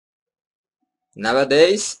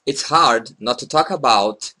Nowadays, it's hard not to talk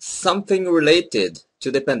about something related to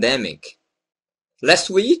the pandemic. Last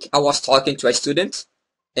week, I was talking to a student,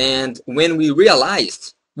 and when we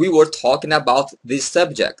realized we were talking about this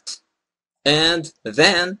subject, and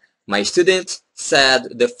then my student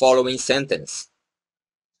said the following sentence.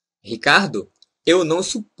 Ricardo, eu não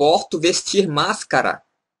suporto vestir máscara.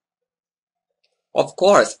 Of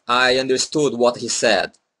course, I understood what he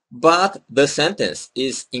said, but the sentence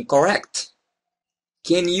is incorrect.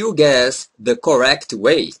 Can you guess the correct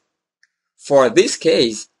way? For this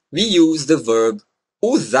case, we use the verb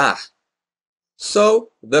usar.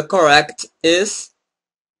 So, the correct is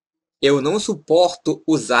eu não suporto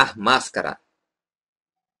usar máscara.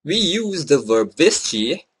 We use the verb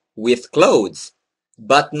vestir with clothes,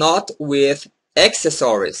 but not with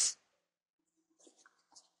accessories.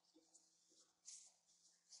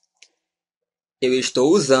 Eu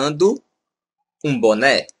estou usando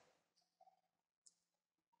boné.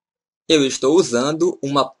 Eu estou usando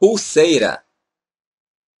uma pulseira.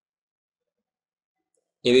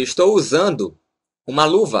 Eu estou usando uma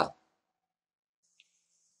luva.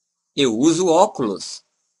 Eu uso óculos.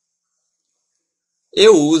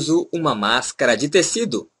 Eu uso uma máscara de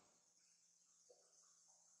tecido.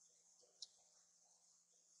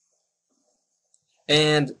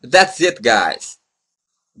 And that's it, guys.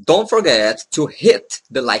 Don't forget to hit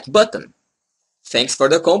the like button. Thanks for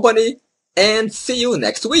the company and see you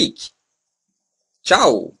next week.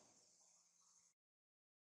 Ciao!